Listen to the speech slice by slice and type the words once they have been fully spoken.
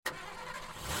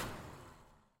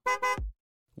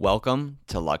Welcome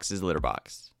to Lux's Litter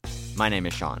Box. My name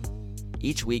is Sean.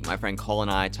 Each week, my friend Cole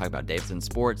and I talk about Davidson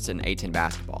sports and A10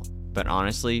 basketball. But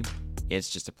honestly,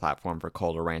 it's just a platform for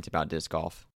Cole to rant about disc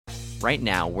golf. Right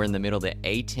now, we're in the middle of the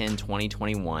A10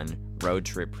 2021 road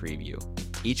trip preview.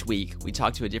 Each week, we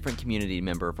talk to a different community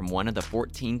member from one of the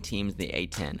 14 teams in the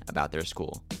A10 about their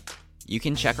school. You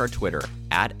can check our Twitter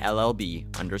at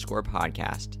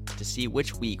LLB_podcast to see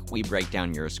which week we break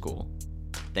down your school.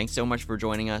 Thanks so much for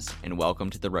joining us, and welcome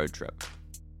to the road trip.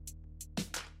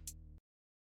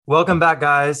 Welcome back,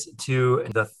 guys, to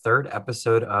the third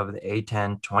episode of the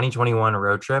A10 2021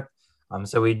 road trip.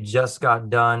 So we just got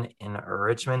done in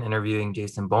Richmond interviewing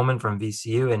Jason Bowman from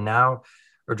VCU, and now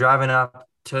we're driving up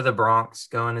to the Bronx,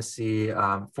 going to see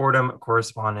Fordham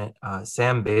correspondent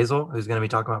Sam Basil, who's going to be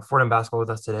talking about Fordham basketball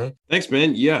with us today. Thanks,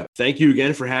 man. Yeah, thank you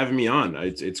again for having me on.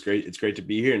 It's great. It's great to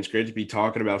be here, and it's great to be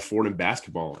talking about Fordham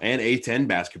basketball and A10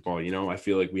 basketball. You know, I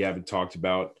feel like we haven't talked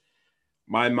about.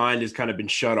 My mind has kind of been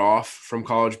shut off from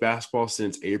college basketball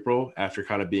since April after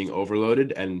kind of being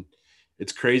overloaded, and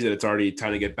it's crazy that it's already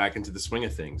time to get back into the swing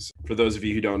of things. For those of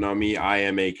you who don't know me, I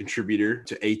am a contributor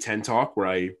to A10 Talk, where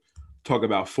I talk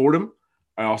about Fordham.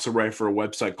 I also write for a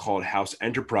website called House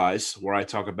Enterprise, where I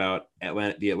talk about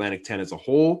the Atlantic 10 as a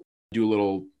whole, do a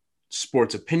little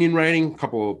sports opinion writing, a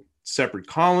couple of separate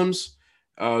columns,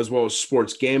 as well as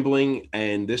sports gambling.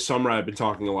 And this summer, I've been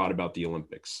talking a lot about the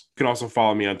Olympics. You can also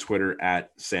follow me on Twitter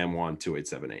at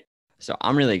SamJuan2878. So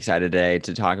I'm really excited today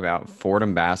to talk about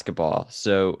Fordham basketball.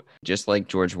 So just like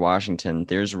George Washington,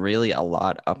 there's really a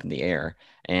lot up in the air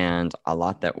and a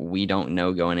lot that we don't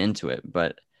know going into it.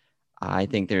 But I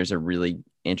think there's a really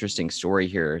interesting story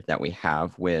here that we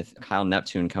have with Kyle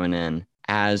Neptune coming in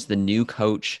as the new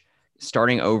coach,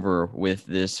 starting over with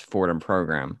this Fordham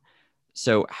program.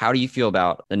 So how do you feel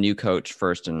about the new coach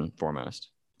first and foremost?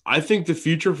 I think the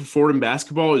future for Fordham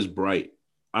basketball is bright.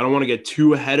 I don't want to get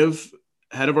too ahead of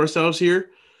ourselves here,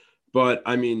 but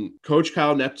I mean, Coach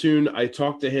Kyle Neptune, I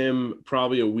talked to him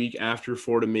probably a week after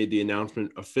Fordham made the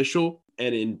announcement official.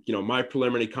 And in, my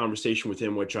preliminary conversation with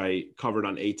him, which I covered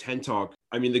on A10 Talk,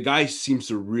 I mean, the guy seems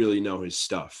to really know his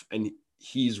stuff, and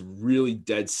he's really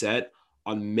dead set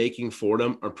on making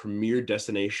Fordham a premier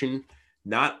destination,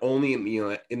 not only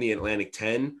in the Atlantic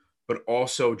 10, but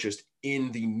also just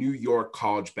in the New York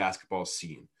college basketball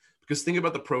scene. Because think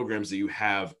about the programs that you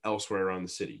have elsewhere around the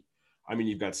city. I mean,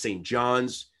 you've got St.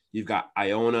 John's, you've got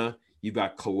Iona, you've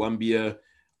got Columbia.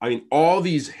 I mean, all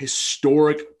these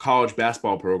historic college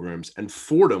basketball programs, and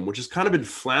Fordham, which has kind of been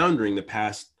floundering the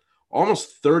past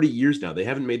almost 30 years now. They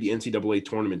haven't made the NCAA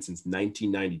tournament since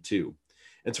 1992.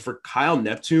 And so for Kyle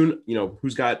Neptune,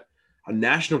 who's got a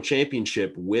national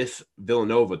championship with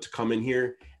Villanova, to come in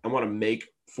here and want to make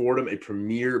Fordham a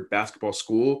premier basketball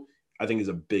school, I think is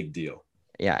a big deal.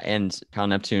 Yeah, and Kyle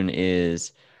Neptune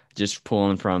is just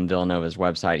pulling from Villanova's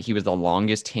website. He was the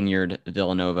longest tenured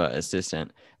Villanova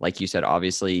assistant. Like you said,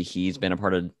 obviously, he's been a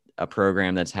part of a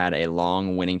program that's had a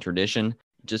long winning tradition.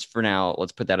 Just for now,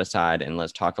 let's put that aside and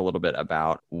let's talk a little bit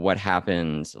about what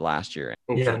happened last year.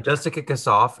 Yeah, just to kick us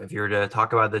off, if you were to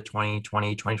talk about the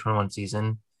 2020-2021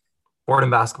 season,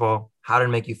 Fordham basketball, how did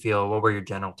it make you feel? What were your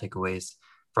general takeaways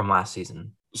from last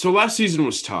season? So last season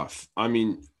was tough. I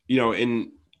mean,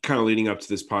 in kind of leading up to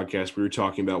this podcast, we were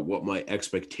talking about what my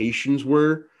expectations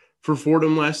were for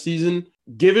Fordham last season.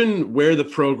 Given where the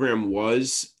program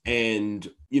was and,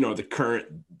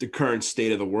 the current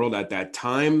state of the world at that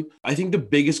time, I think the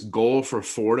biggest goal for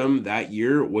Fordham that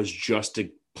year was just to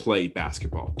play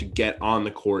basketball, to get on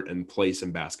the court and play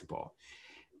some basketball.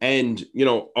 And,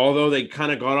 although they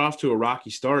kind of got off to a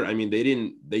rocky start, I mean,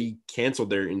 they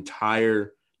canceled their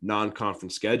entire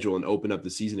non-conference schedule and opened up the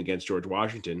season against George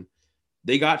Washington.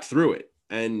 They got through it,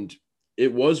 and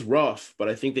it was rough, but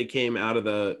I think they came out of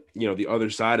the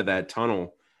other side of that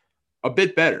tunnel a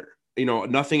bit better.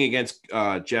 Nothing against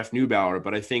Jeff Neubauer,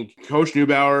 but I think Coach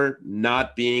Neubauer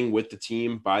not being with the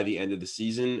team by the end of the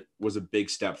season was a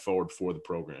big step forward for the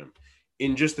program,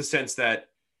 in just the sense that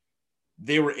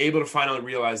they were able to finally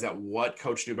realize that what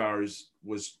Coach Neubauer's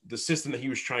was the system that he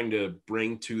was trying to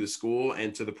bring to the school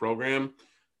and to the program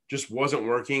just wasn't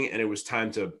working, and it was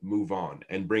time to move on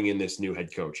and bring in this new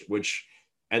head coach, which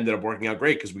ended up working out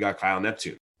great because we got Kyle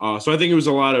Neptune. So I think it was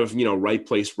a lot of, right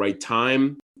place, right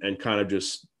time, and kind of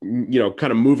just,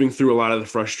 kind of moving through a lot of the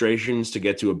frustrations to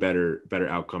get to a better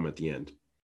outcome at the end.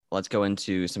 Let's go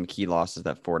into some key losses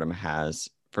that Fordham has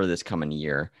for this coming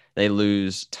year. They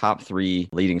lose top three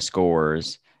leading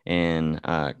scorers in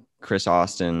Chris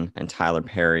Austin and Tyler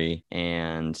Perry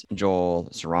and Joel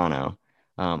Serrano.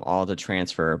 all to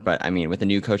transfer. But I mean, with the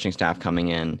new coaching staff coming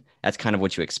in, that's kind of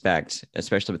what you expect,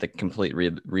 especially with the complete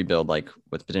rebuild, like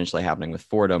what's potentially happening with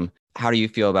Fordham. How do you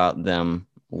feel about them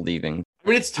leaving? I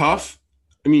mean, it's tough.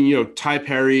 I mean, Ty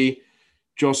Perry,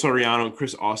 Joel Soriano, and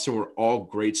Chris Austin were all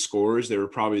great scorers. They were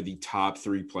probably the top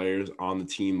 3 players on the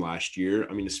team last year.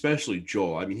 I mean, especially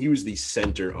Joel. I mean, he was the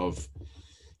center of,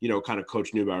 kind of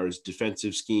Coach Neubauer's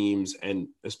defensive schemes and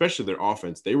especially their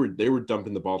offense. They were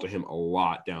dumping the ball to him a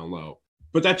lot down low.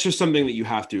 But that's just something that you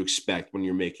have to expect when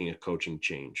you're making a coaching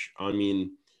change. I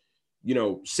mean,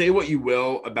 say what you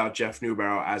will about Jeff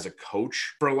Neubauer as a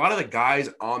coach. For a lot of the guys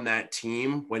on that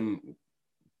team,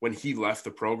 when he left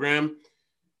the program,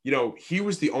 he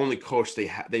was the only coach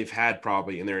they've had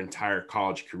probably in their entire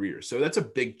college career. So that's a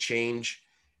big change.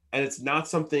 And it's not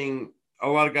something a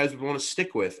lot of guys would want to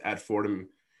stick with at Fordham,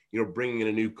 bringing in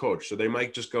a new coach. So they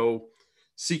might just go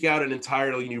seek out an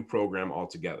entirely new program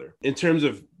altogether. In terms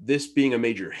of this being a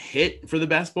major hit for the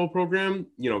basketball program,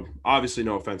 obviously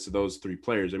no offense to those 3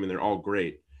 players. I mean, they're all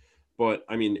great. But,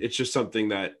 I mean, it's just something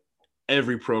that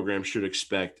every program should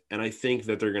expect. And I think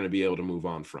that they're going to be able to move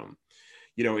on from.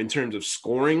 In terms of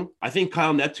scoring, I think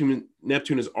Kyle Neptune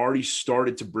has already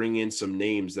started to bring in some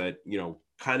names that,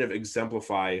 kind of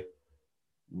exemplify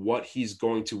what he's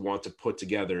going to want to put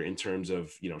together in terms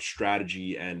of,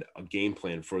 strategy and a game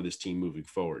plan for this team moving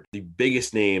forward. The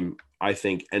biggest name, I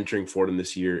think, entering Fordham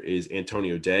this year is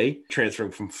Antonio Day,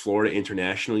 transferring from Florida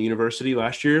International University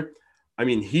last year. I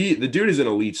mean, the dude is an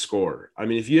elite scorer. I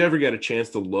mean, if you ever get a chance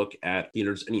to look at,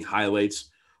 any highlights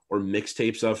or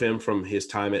mixtapes of him from his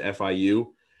time at FIU,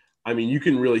 I mean, you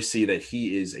can really see that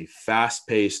he is a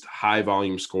fast-paced,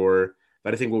 high-volume scorer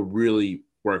that I think will really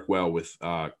work well with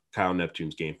Kyle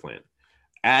Neptune's game plan.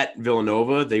 At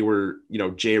Villanova, they were,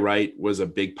 Jay Wright was a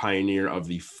big pioneer of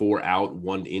the 4-out,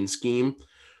 1-in scheme,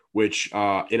 which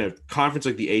in a conference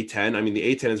like the A-10, I mean, the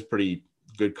A-10 is a pretty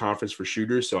good conference for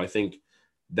shooters, so I think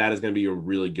that is going to be a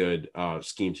really good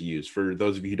scheme to use. For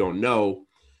those of you who don't know,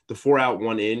 the 4-out,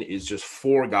 1-in is just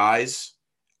 4 guys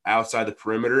outside the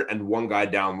perimeter and 1 guy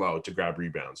down low to grab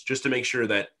rebounds, just to make sure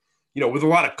that, with a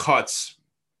lot of cuts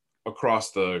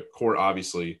across the court,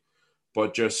 obviously,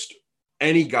 but just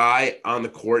any guy on the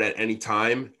court at any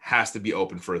time has to be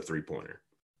open for a 3-pointer.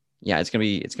 Yeah, it's gonna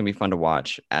be fun to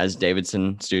watch. As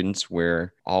Davidson students,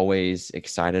 we're always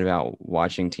excited about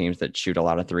watching teams that shoot a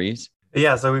lot of threes.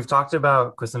 Yeah, so we've talked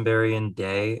about Quisenberry and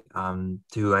Day,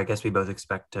 who I guess we both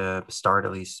expect to start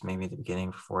at least maybe at the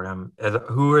beginning for Fordham.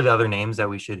 Who are the other names that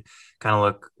we should kind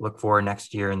of look for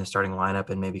next year in the starting lineup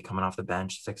and maybe coming off the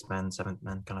bench, 6th man, 7th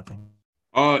man kind of thing?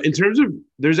 In terms of,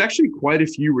 there's actually quite a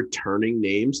few returning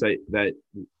names that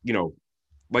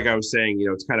like I was saying,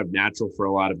 it's kind of natural for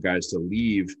a lot of guys to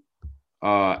leave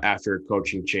after a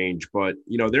coaching change, but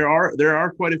there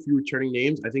are quite a few returning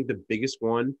names. I think the biggest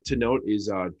one to note is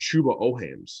Chuba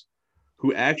Ohams,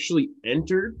 who actually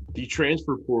entered the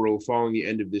transfer portal following the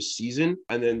end of this season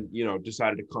and then,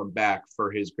 decided to come back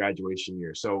for his graduation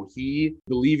year. So he, I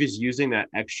believe, is using that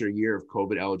extra year of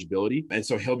COVID eligibility. And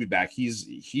so he'll be back.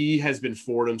 He has been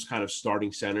Fordham's kind of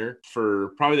starting center for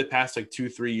probably the past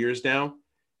 2-3 years now.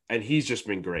 And he's just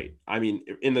been great. I mean,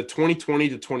 in the 2020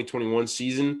 to 2021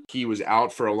 season, he was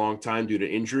out for a long time due to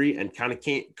injury and kind of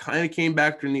came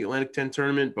back during the Atlantic 10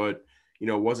 tournament, but,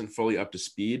 wasn't fully up to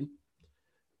speed.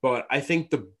 But I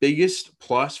think the biggest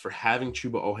plus for having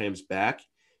Chuba Ohams back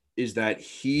is that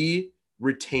he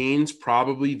retains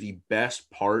probably the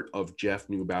best part of Jeff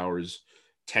Neubauer's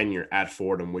tenure at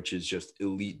Fordham, which is just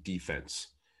elite defense.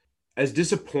 As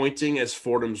disappointing as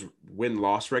Fordham's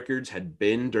win-loss records had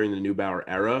been during the Neubauer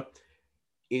era,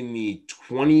 in the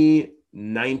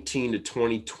 2019 to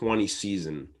 2020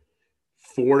 season,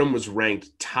 Fordham was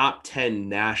ranked top 10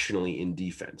 nationally in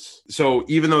defense. So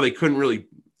even though they couldn't really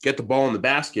get the ball in the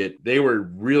basket, they were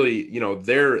really,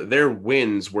 their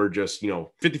wins were just,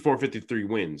 54-53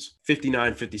 wins,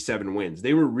 59-57 wins.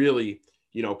 They were really,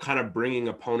 kind of bringing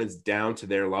opponents down to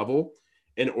their level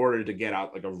in order to get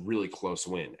out a really close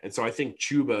win. And so I think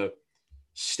Chuba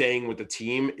staying with the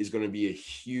team is going to be a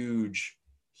huge,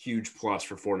 huge plus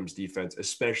for Fordham's defense,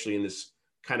 especially in this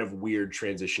kind of weird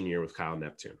transition year with Kyle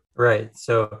Neptune. Right.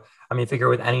 So, I mean, figure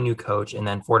with any new coach and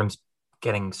then Fordham's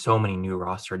getting so many new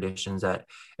roster additions that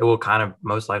it will kind of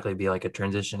most likely be like a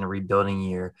transition, a rebuilding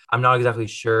year. I'm not exactly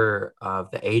sure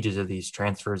of the ages of these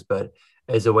transfers, but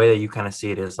as a way that you kind of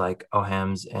see it is like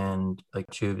Ohams and like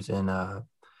Tubes and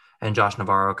Josh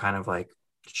Navarro kind of like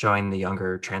showing the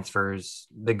younger transfers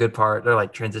the good part. They're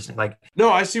like transitioning. Like,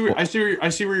 no, I see where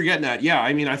you're getting at. Yeah,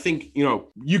 I mean, I think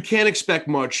you can't expect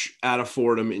much out of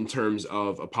Fordham in terms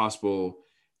of a possible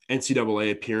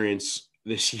NCAA appearance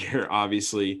this year,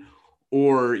 obviously,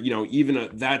 or, even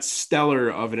that stellar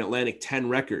of an Atlantic 10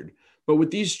 record. But with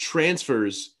these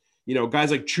transfers,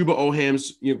 guys like Chuba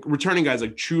Ohams, returning guys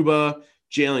like Chuba,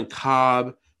 Jalen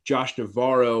Cobb, Josh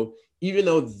Navarro, even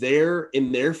though they're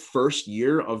in their first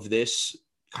year of this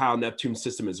Kyle Neptune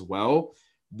system as well,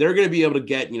 they're going to be able to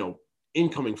get,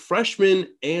 incoming freshmen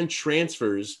and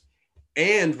transfers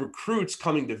and recruits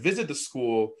coming to visit the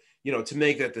school, to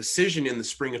make that decision in the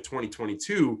spring of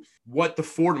 2022, what the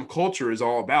Fordham culture is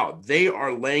all about. They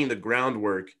are laying the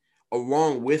groundwork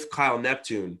along with Kyle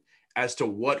Neptune as to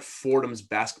what Fordham's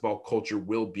basketball culture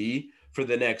will be for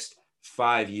the next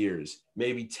 5 years,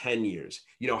 maybe 10 years.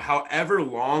 However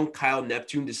long Kyle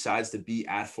Neptune decides to be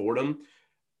at Fordham,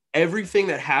 everything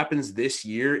that happens this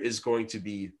year is going to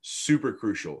be super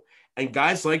crucial. And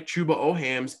guys like Chuba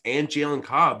Ohams and Jalen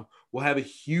Cobb will have a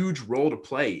huge role to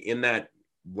play in that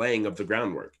laying of the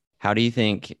groundwork. How do you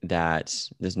think that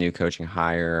this new coaching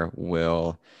hire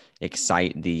will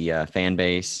excite the fan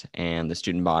base and the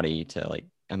student body to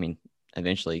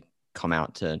eventually come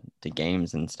out to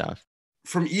games and stuff?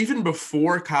 From even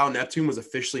before Kyle Neptune was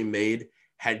officially made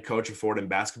head coach of Fordham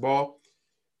basketball,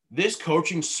 this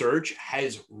coaching search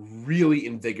has really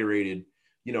invigorated,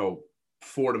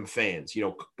 Fordham fans,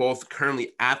 both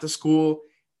currently at the school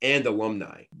and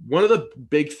alumni. One of the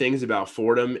big things about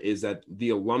Fordham is that the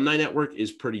alumni network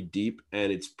is pretty deep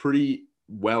and it's pretty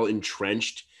well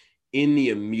entrenched in the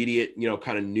immediate,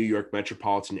 kind of New York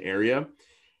metropolitan area.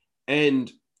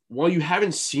 And while you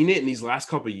haven't seen it in these last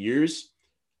couple of years,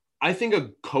 I think a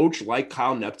coach like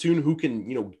Kyle Neptune who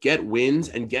can, get wins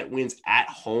at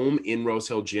home in Rose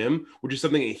Hill Gym, which is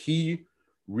something that he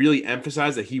really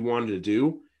emphasized that he wanted to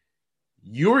do,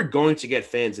 you're going to get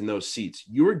fans in those seats.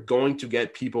 You're going to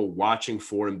get people watching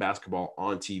Fordham basketball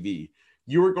on TV.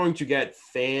 You're going to get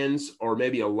fans or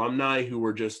maybe alumni who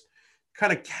were just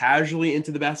kind of casually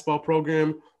into the basketball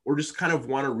program or just kind of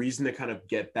want a reason to kind of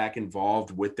get back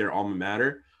involved with their alma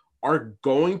mater are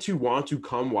going to want to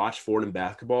come watch Fordham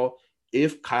basketball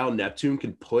if Kyle Neptune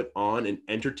can put on an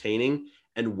entertaining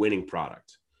and winning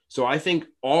product. So I think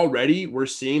already we're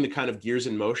seeing the kind of gears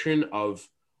in motion of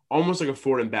almost like a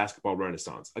Fordham basketball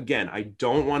renaissance. Again, I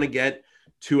don't want to get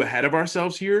too ahead of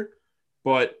ourselves here,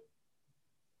 but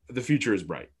the future is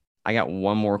bright. I got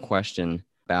one more question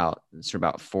about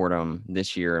Fordham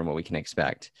this year and what we can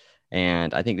expect.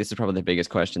 And I think this is probably the biggest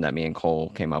question that me and Cole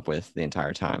came up with the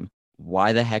entire time.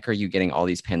 Why the heck are you getting all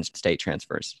these Penn State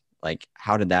transfers? Like,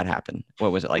 how did that happen?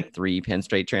 What was it, like 3 Penn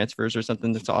State transfers or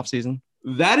something this offseason?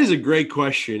 That is a great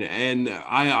question, and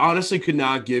I honestly could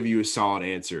not give you a solid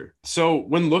answer. So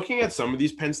when looking at some of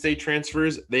these Penn State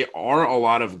transfers, they are a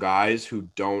lot of guys who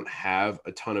don't have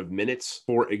a ton of minutes.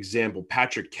 For example,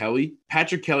 Patrick Kelly.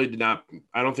 Patrick Kelly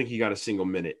I don't think he got a single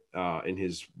minute in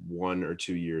his 1 or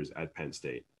 2 years at Penn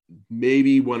State.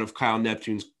 Maybe one of Kyle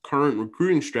Neptune's current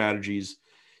recruiting strategies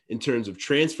in terms of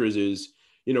transfers is,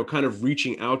 kind of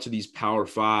reaching out to these Power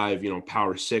 5,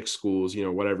 Power 6 schools,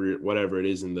 whatever it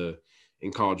is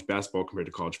in college basketball compared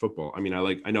to college football. I mean,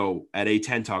 I know at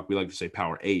A10 Talk, we like to say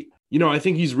Power 8. I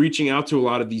think he's reaching out to a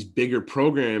lot of these bigger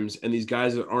programs and these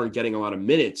guys that aren't getting a lot of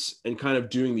minutes and kind of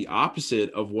doing the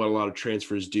opposite of what a lot of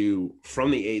transfers do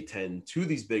from the A10 to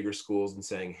these bigger schools and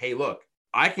saying, hey, look,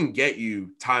 I can get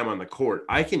you time on the court.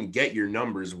 I can get your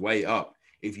numbers way up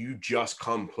if you just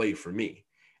come play for me.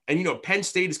 And, Penn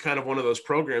State is kind of one of those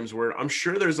programs where I'm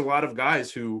sure there's a lot of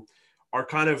guys who are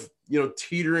kind of,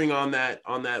 teetering on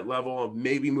that level of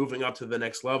maybe moving up to the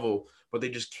next level, but they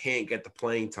just can't get the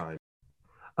playing time.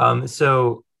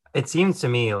 So it seems to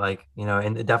me like,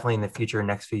 and definitely in the future,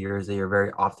 next few years, that you're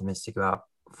very optimistic about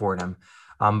Fordham.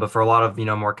 But for a lot of,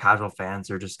 more casual fans,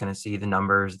 they're just going to see the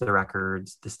numbers, the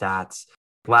records, the stats.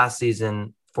 Last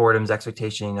season, Fordham's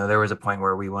expectation, there was a point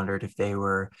where we wondered if they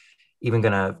were even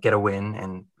going to get a win.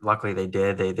 And luckily they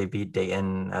did. They beat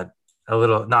Dayton a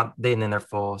little, not Dayton in their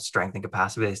full strength and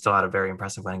capacity. They still had a very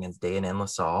impressive win against Dayton and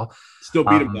LaSalle. Still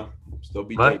beat them though. Still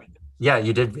beat Dayton. Yeah,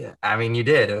 you did. I mean, you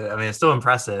did. I mean, it's still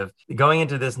impressive. Going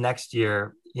into this next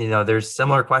year, there's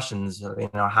similar questions.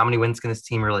 How many wins can this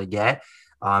team really get?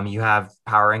 You have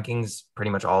power rankings,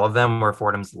 pretty much all of them where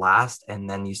Fordham's last. And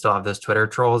then you still have those Twitter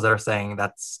trolls that are saying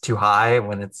that's too high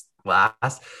when it's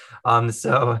last.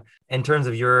 So in terms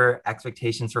of your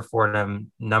expectations for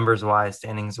Fordham, numbers wise,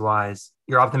 standings wise,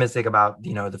 you're optimistic about,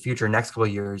 the future next couple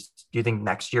of years. Do you think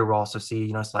next year we'll also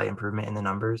see, slight improvement in the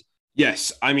numbers?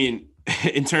 Yes. I mean,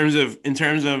 in terms of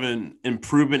an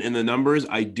improvement in the numbers,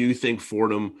 I do think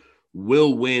Fordham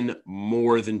will win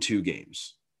more than 2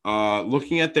 games.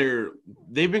 Looking at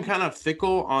they've been kind of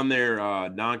fickle on their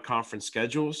non-conference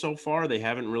schedule so far. They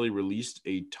haven't really released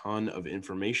a ton of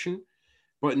information,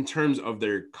 but in terms of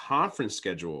their conference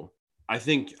schedule, I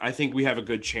think we have a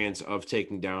good chance of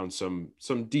taking down some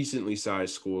decently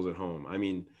sized schools at home. I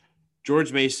mean,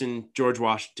 George Mason, George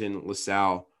Washington,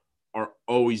 LaSalle are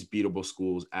always beatable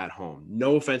schools at home.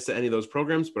 No offense to any of those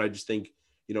programs, but I just think,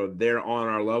 they're on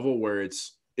our level where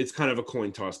it's kind of a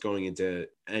coin toss going into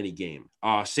any game.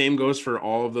 Same goes for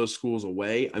all of those schools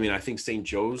away. I mean, I think St.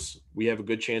 Joe's, we have a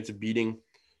good chance of beating.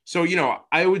 So,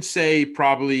 I would say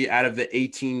probably out of the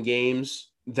 18 games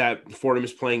that Fordham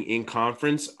is playing in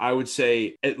conference, I would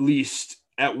say at least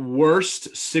at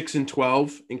worst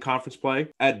 6-12 in conference play,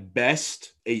 at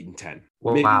best 8-10,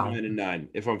 maybe Wow. 9-9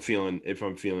 if I'm feeling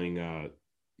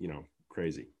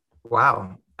crazy.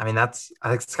 Wow. I mean,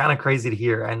 it's kind of crazy to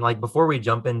hear. And like, before we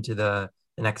jump into the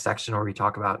next section where we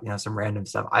talk about, some random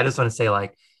stuff, I just want to say,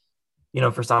 like,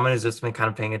 for someone who's just been kind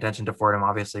of paying attention to Fordham,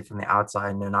 obviously from the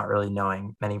outside, and not really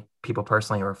knowing many people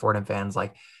personally who are Fordham fans,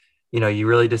 like, you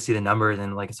really just see the numbers,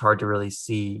 and like, it's hard to really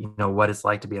see, what it's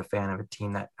like to be a fan of a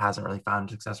team that hasn't really found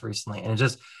success recently. And it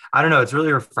just, I don't know, it's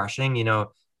really refreshing.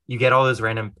 You get all those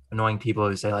random annoying people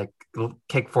who say, like,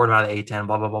 kick Fordham out of the A10,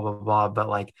 blah, blah, blah, blah, blah. But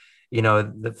like,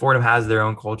 the Fordham has their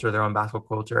own culture, their own basketball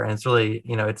culture. And it's really,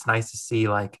 it's nice to see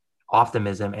like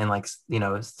optimism and like,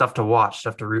 stuff to watch,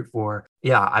 stuff to root for.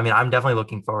 Yeah. I mean, I'm definitely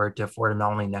looking forward to Fordham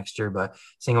not only next year, but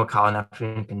seeing what Kyle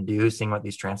Neptune can do, seeing what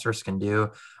these transfers can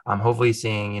do. Hopefully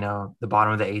seeing, the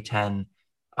bottom of the A10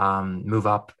 move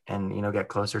up and, get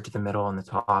closer to the middle and the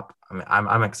top. I mean,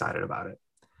 I'm excited about it.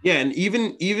 Yeah. And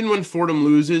even when Fordham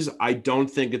loses, I don't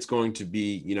think it's going to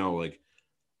be, like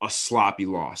a sloppy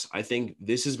loss. I think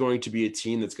this is going to be a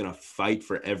team that's going to fight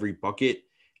for every bucket,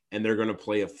 and they're going to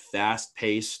play a fast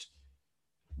paced,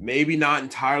 maybe not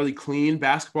entirely clean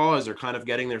basketball as they're kind of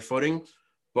getting their footing,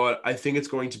 but I think it's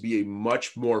going to be a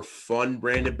much more fun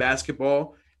brand of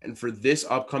basketball. And for this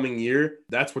upcoming year,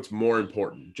 that's what's more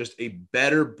important. Just a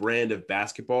better brand of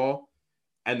basketball,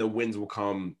 and the wins will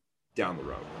come down the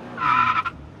road.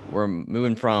 We're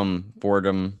moving from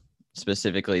Fordham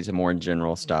specifically to more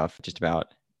general stuff, just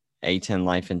about A10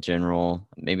 life in general,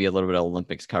 maybe a little bit of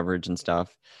Olympics coverage and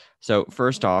stuff. So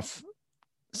first off,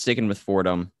 sticking with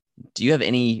Fordham, do you have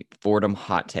any Fordham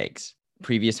hot takes?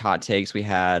 Previous hot takes, we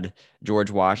had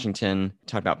George Washington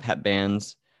talked about pep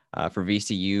bands. For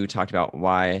VCU, talked about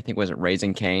why, I think, wasn't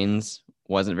Raising Cane's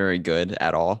wasn't very good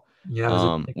at all.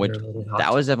 Yeah, Which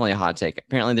that was definitely a hot take.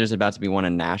 Apparently there's about to be one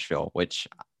in Nashville, which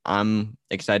I'm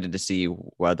excited to see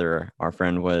whether our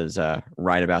friend was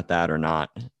right about that or not.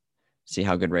 See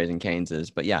how good Raising Cane's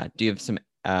is. But yeah, do you have some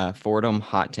Fordham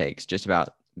hot takes just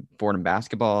about Fordham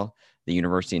basketball, the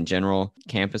university in general,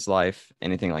 campus life,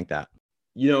 anything like that?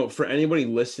 For anybody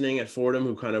listening at Fordham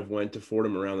who kind of went to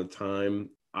Fordham around the time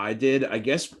I did, I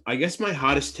guess my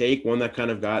hottest take, one that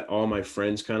kind of got all my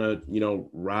friends kind of,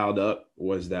 riled up,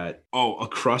 was that, a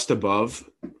crust above.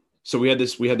 So we had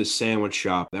this sandwich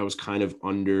shop that was kind of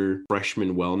under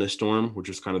freshman wellness dorm, which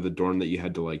was kind of the dorm that you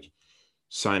had to like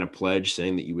sign a pledge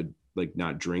saying that you would like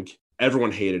not drink.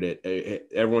 Everyone hated it.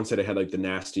 Everyone said it had like the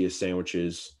nastiest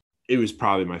sandwiches. It was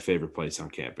probably my favorite place on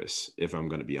campus, if I'm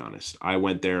going to be honest. I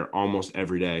went there almost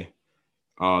every day.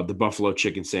 The buffalo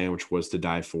chicken sandwich was to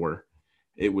die for.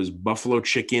 It was buffalo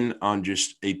chicken on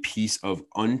just a piece of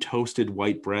untoasted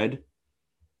white bread.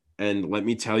 And let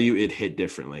me tell you, it hit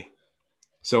differently.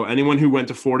 So anyone who went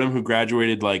to Fordham who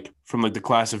graduated like from like the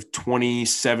class of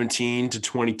 2017 to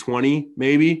 2020,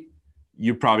 maybe,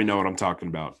 you probably know what I'm talking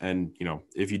about. And,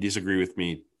 if you disagree with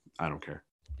me, I don't care.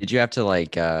 Did you have to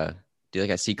like do like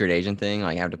a secret agent thing?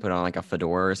 Like have to put on like a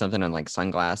fedora or something and like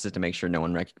sunglasses to make sure no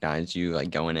one recognized you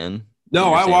like going in?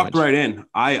 No, I walked right in.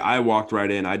 I walked right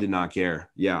in. I did not care.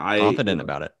 Yeah. Confident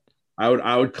about it.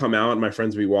 I would come out and my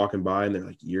friends would be walking by and they're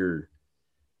like, you're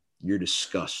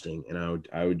disgusting. And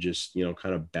I would just,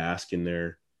 kind of bask in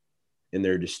their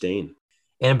disdain.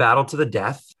 In a battle to the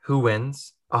death, who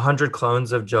wins? 100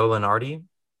 clones of Joe Lunardi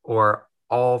or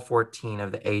all 14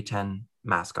 of the A10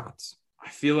 mascots? I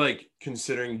feel like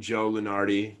considering Joe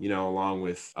Lunardi, along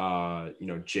with,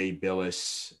 Jay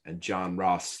Billis and John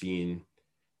Rothstein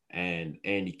and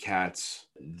Andy Katz,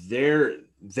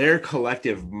 their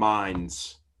collective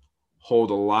minds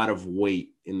hold a lot of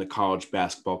weight in the college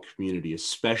basketball community,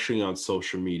 especially on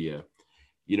social media.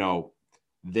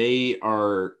 They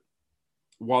are,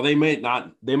 while they might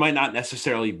not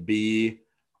necessarily be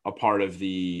a part of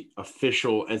the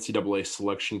official NCAA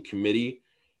selection committee,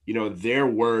 their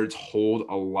words hold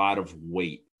a lot of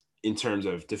weight in terms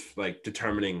of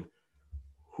determining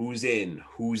who's in,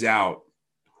 who's out,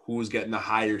 who's getting the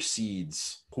higher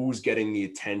seeds, who's getting the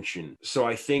attention. So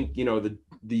I think,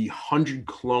 the 100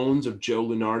 clones of Joe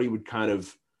Lunardi would kind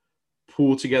of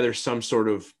pool together some sort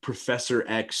of Professor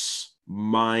X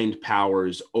mind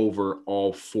powers over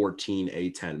all 14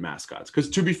 A10 mascots. Because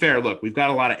to be fair, look, we've got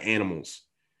a lot of animals.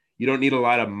 You don't need a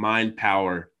lot of mind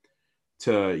power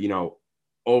to,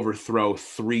 overthrow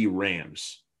 3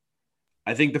 Rams.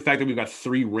 I think the fact that we've got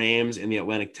 3 Rams in the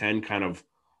Atlantic 10 kind of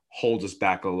holds us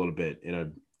back a little bit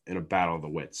in a battle of the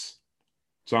wits.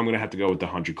 So I'm going to have to go with the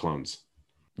 100 clones.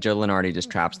 Joe Lunardi just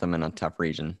traps them in a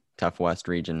tough West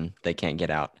region. They can't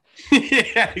get out.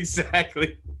 Yeah,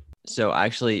 exactly. So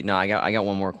actually, no, I got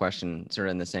one more question, sort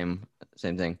of in the same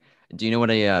thing. Do you know what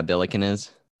a Billiken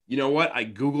is? You know what? I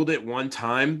Googled it one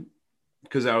time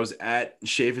because I was at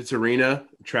Chaifetz Arena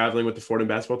traveling with the Fordham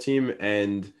basketball team,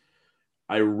 and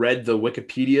I read the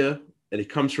Wikipedia, and it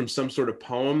comes from some sort of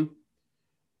poem,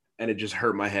 and it just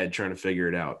hurt my head trying to figure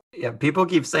it out. Yeah, people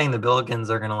keep saying the Billikens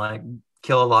are going to like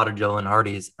kill a lot of Joe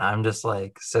Lunardi's. I'm just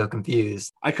like so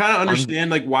confused. I kind of understand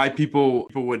like why people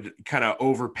would kind of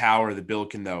overpower the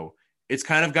Billiken though. It's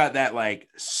kind of got that like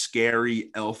scary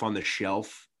elf on the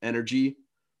shelf energy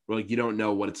where like you don't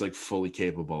know what it's like fully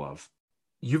capable of.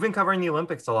 You've been covering the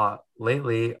Olympics a lot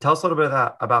lately. Tell us a little bit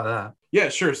about that. Yeah,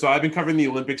 sure. So I've been covering the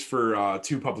Olympics for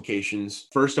 2 publications.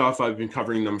 First off, I've been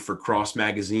covering them for Cross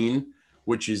Magazine,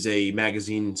 which is a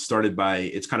magazine started by,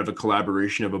 it's kind of a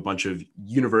collaboration of a bunch of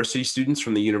university students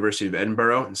from the University of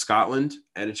Edinburgh in Scotland.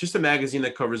 And it's just a magazine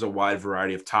that covers a wide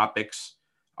variety of topics.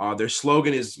 Their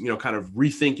slogan is, kind of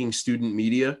rethinking student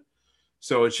media.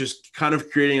 So it's just kind of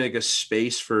creating like a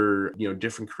space for,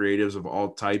 different creatives of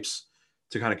all types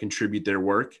to kind of contribute their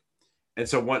work. And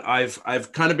so what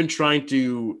I've kind of been trying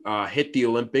to hit the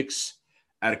Olympics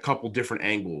at a couple different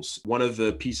angles. One of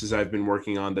the pieces I've been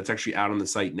working on that's actually out on the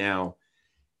site now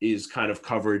is kind of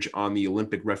coverage on the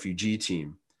Olympic refugee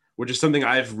team, which is something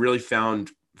I've really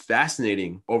found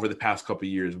fascinating over the past couple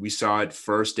of years. We saw it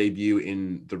first debut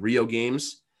in the Rio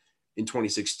Games in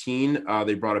 2016.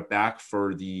 They brought it back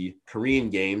for the Korean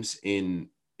Games in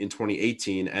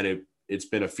 2018, and it's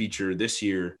been a feature this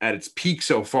year at its peak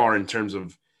so far in terms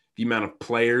of the amount of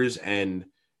players and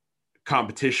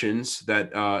competitions that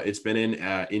it's been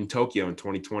in Tokyo in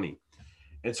 2020.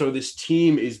 And so this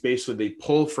team is basically, they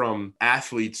pull from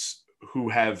athletes who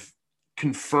have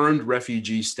confirmed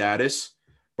refugee status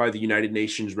by the United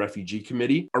Nations Refugee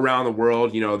Committee around the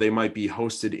world. They might be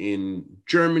hosted in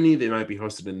Germany, they might be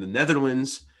hosted in the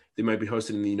Netherlands, they might be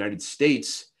hosted in the United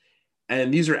States.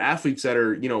 And these are athletes that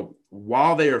are,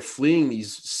 while they are fleeing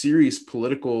these serious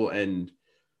political and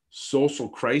social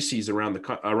crises around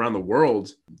the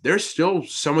world, they're still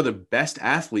some of the best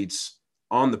athletes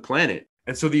on the planet.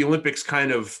 And so the Olympics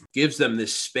kind of gives them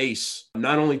this space,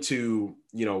 not only to,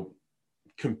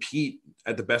 compete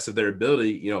at the best of their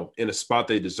ability, in a spot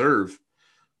they deserve,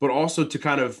 but also to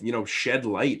kind of, shed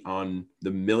light on the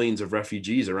millions of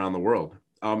refugees around the world.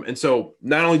 And so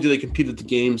not only do they compete at the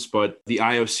games, but the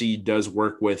IOC does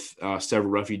work with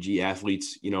several refugee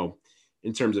athletes,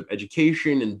 in terms of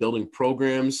education and building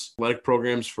programs, athletic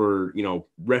programs for,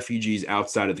 refugees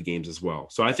outside of the games as well.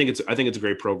 So I think it's a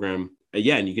great program.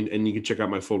 Yeah, and you can check out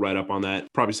my full write-up on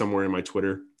that, probably somewhere in my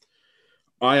Twitter.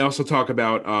 I also talk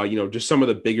about, just some of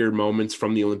the bigger moments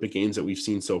from the Olympic Games that we've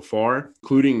seen so far,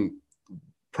 including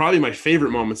probably my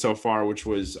favorite moment so far, which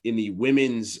was in the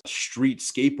women's street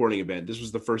skateboarding event. This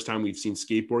was the first time we've seen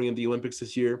skateboarding at the Olympics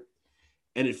this year.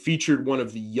 And it featured one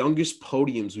of the youngest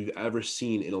podiums we've ever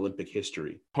seen in Olympic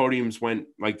history. Podiums went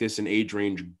like this in age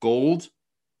range: gold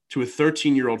to a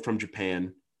 13-year-old from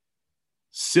Japan,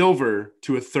 silver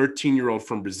to a 13-year-old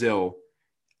from Brazil,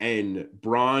 and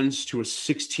bronze to a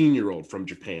 16-year-old from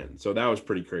Japan. So that was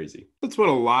pretty crazy. That's what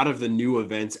a lot of the new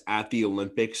events at the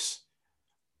Olympics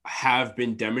have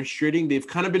been demonstrating. They've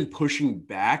kind of been pushing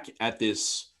back at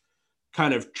this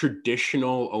kind of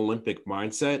traditional Olympic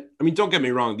mindset. I mean, don't get me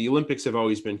wrong. The Olympics have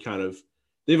always been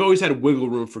they've always had wiggle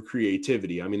room for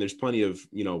creativity. I mean, there's plenty of,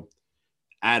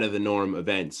 out of the norm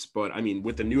events, but I mean,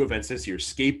 with the new events this year,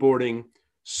 skateboarding,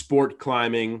 sport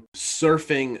climbing,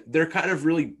 surfing, they're kind of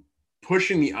really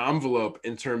pushing the envelope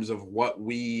in terms of what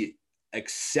we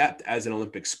accept as an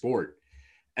Olympic sport.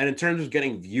 And in terms of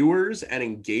getting viewers and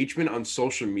engagement on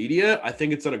social media, I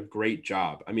think it's done a great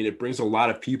job. I mean, it brings a lot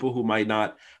of people who might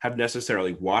not have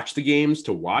necessarily watched the games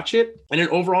to watch it. And it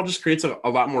overall just creates a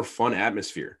lot more fun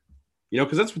atmosphere,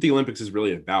 because that's what the Olympics is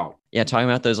really about. Yeah, talking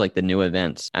about those, like the new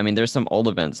events. I mean, there's some old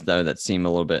events, though, that seem a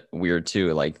little bit weird,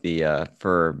 too, like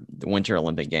for the Winter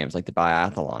Olympic Games, like the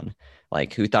biathlon.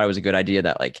 Like, who thought it was a good idea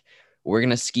that, like, we're going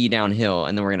to ski downhill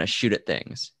and then we're going to shoot at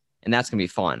things. And that's going to be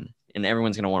fun. And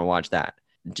everyone's going to want to watch that.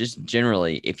 Just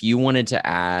generally, if you wanted to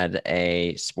add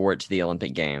a sport to the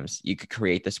Olympic Games, you could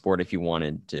create the sport if you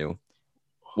wanted to.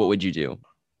 What would you do?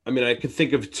 I mean, I could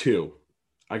think of two.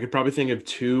 I could probably think of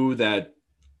two that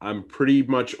I'm pretty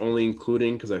much only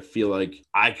including because I feel like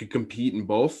I could compete in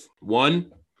both.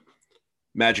 One,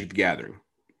 Magic the Gathering.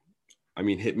 I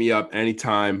mean, hit me up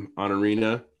anytime on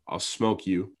Arena. I'll smoke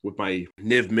you with my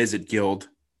Niv Mizzet Guild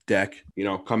deck.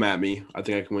 Come at me. I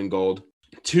think I can win gold.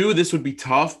 Two, this would be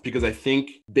tough because I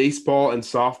think baseball and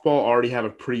softball already have a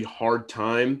pretty hard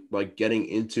time like getting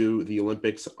into the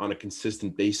Olympics on a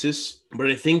consistent basis. But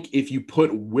I think if you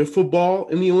put wiffle ball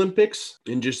in the Olympics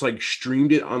and just like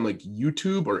streamed it on like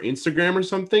YouTube or Instagram or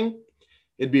something,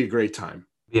 it'd be a great time.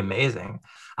 It'd be amazing.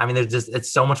 I mean,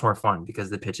 it's so much more fun because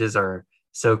the pitches are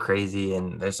so crazy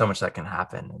and there's so much that can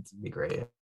happen. It'd be great.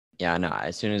 Yeah, no,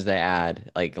 as soon as they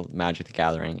add like Magic the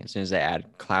Gathering, as soon as they add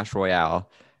Clash Royale,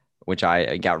 which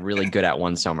I got really good at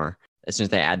one summer, as soon as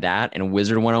they add that and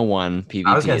Wizard 101 PvP,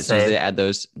 as soon as they add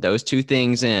those two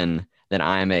things in, then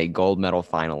I am a gold medal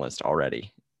finalist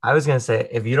already. I was going to say,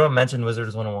 if you don't mention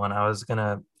Wizards 101, I was going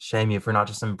to shame you for not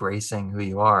just embracing who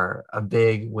you are, a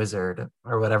big wizard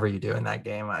or whatever you do in that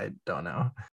game. I don't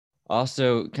know.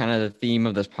 Also, kind of the theme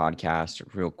of this podcast,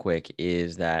 real quick,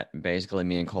 is that basically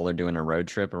me and Cole are doing a road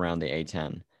trip around the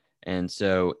A10. And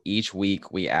so each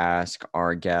week we ask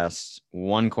our guests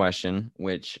one question,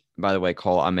 which, by the way,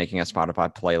 Cole, I'm making a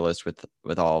Spotify playlist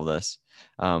with all of this.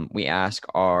 We ask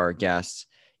our guests,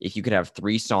 if you could have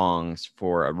 3 songs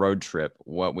for a road trip,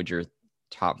 what would your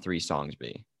top 3 songs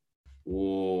be?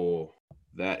 Oh,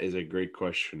 that is a great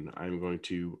question. I'm going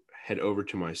to head over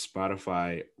to my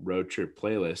Spotify road trip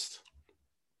playlist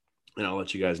and I'll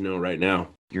let you guys know right now.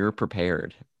 You're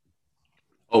prepared.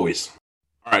 Always.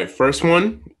 All right, first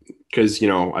one, because,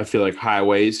 I feel like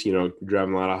highways,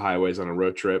 driving a lot of highways on a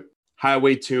road trip.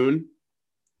 Highway Tune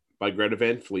by Greta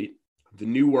Van Fleet. The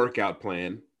New Workout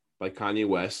Plan by Kanye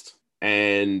West.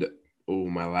 And,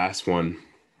 my last one.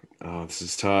 Oh, this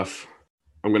is tough.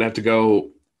 I'm going to have to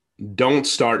go Don't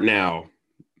Start Now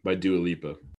by Dua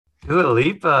Lipa. Dua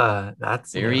Lipa.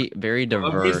 That's very, very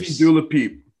diverse. Dua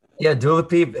Lipa. Yeah, Dua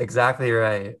Lipa. Exactly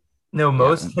right. No,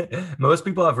 most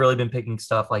people have really been picking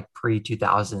stuff like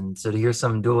pre-2000. So to hear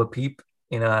some Dua Lipa,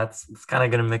 it's kind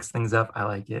of going to mix things up. I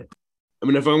like it. I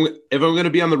mean, if I'm going to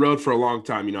be on the road for a long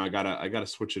time, I gotta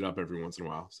switch it up every once in a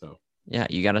while. So yeah,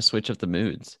 you got to switch up the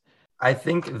moods. I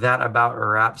think that about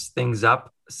wraps things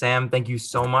up. Sam, thank you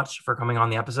so much for coming on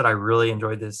the episode. I really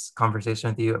enjoyed this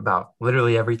conversation with you about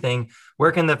literally everything.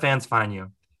 Where can the fans find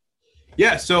you?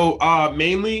 Yeah, so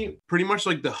mainly pretty much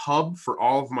like the hub for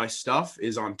all of my stuff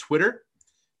is on Twitter.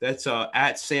 That's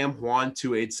at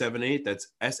SamJuan2878. That's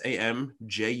SAMJUAN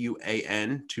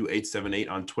 2878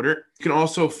 on Twitter. You can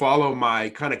also follow my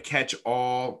kind of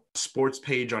catch-all sports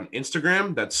page on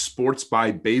Instagram. That's Sports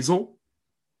by Basel.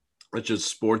 That's just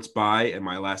Sports by and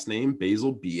my last name,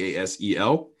 Basel,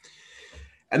 Basel.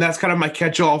 And that's kind of my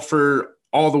catch-all for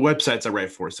all the websites I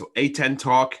write for. So A10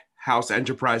 Talk,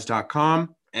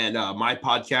 houseenterprise.com, and my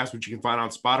podcast, which you can find on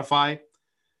Spotify.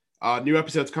 New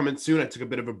episodes coming soon. I took a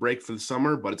bit of a break for the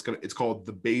summer, but it's called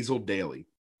The Basel Daily.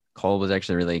 Cole was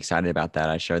actually really excited about that.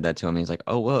 I showed that to him. He's like,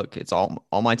 "Oh, look, it's all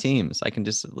my teams. I can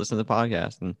just listen to the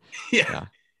podcast." And yeah,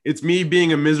 it's me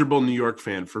being a miserable New York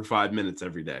fan for 5 minutes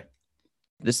every day.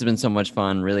 This has been so much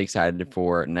fun. Really excited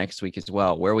for next week as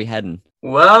well. Where are we heading?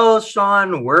 Well,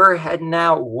 Sean, we're heading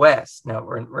out west. No,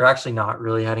 we're actually not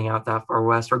really heading out that far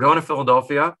west. We're going to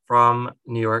Philadelphia from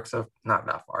New York, so not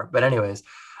that far. But anyways,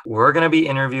 we're going to be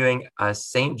interviewing a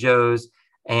St. Joe's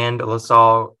and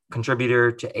LaSalle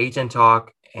contributor to A10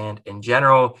 Talk and in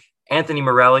general, Anthony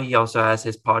Morelli. He also has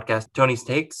his podcast, Tony's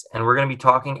Takes, and we're going to be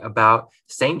talking about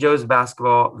St. Joe's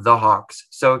basketball, the Hawks.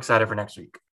 So excited for next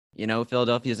week.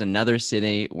 Philadelphia is another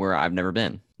city where I've never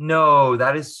been. No,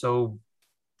 that is so,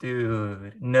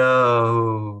 dude,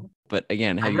 no. But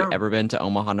again, have you ever been to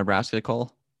Omaha, Nebraska,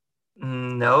 Cole?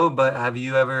 No, but have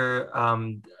you ever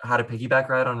had a piggyback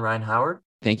ride on Ryan Howard?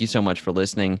 Thank you so much for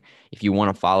listening. If you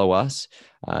want to follow us,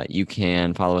 you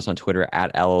can follow us on Twitter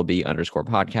at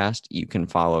LLB_podcast. You can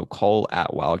follow Cole at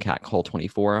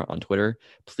WildcatCole24 on Twitter.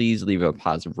 Please leave a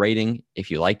positive rating if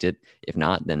you liked it. If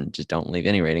not, then just don't leave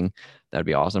any rating. That'd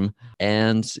be awesome.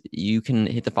 And you can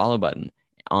hit the follow button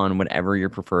on whatever your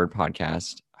preferred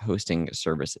podcast hosting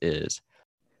service is.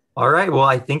 All right. Well,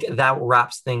 I think that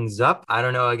wraps things up. I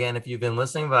don't know, again, if you've been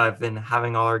listening, but I've been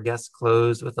having all our guests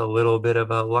close with a little bit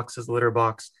of a Lux's Litter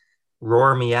Box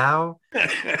roar meow.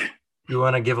 You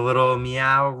want to give a little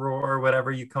meow, roar, whatever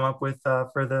you come up with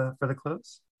for the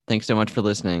close? Thanks so much for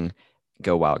listening.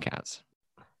 Go Wildcats.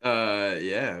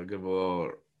 Yeah, I'll give a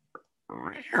little.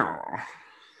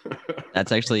 I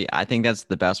think that's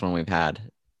the best one we've had.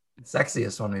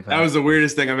 Sexiest one we've had. That was the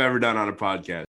weirdest thing I've ever done on a podcast.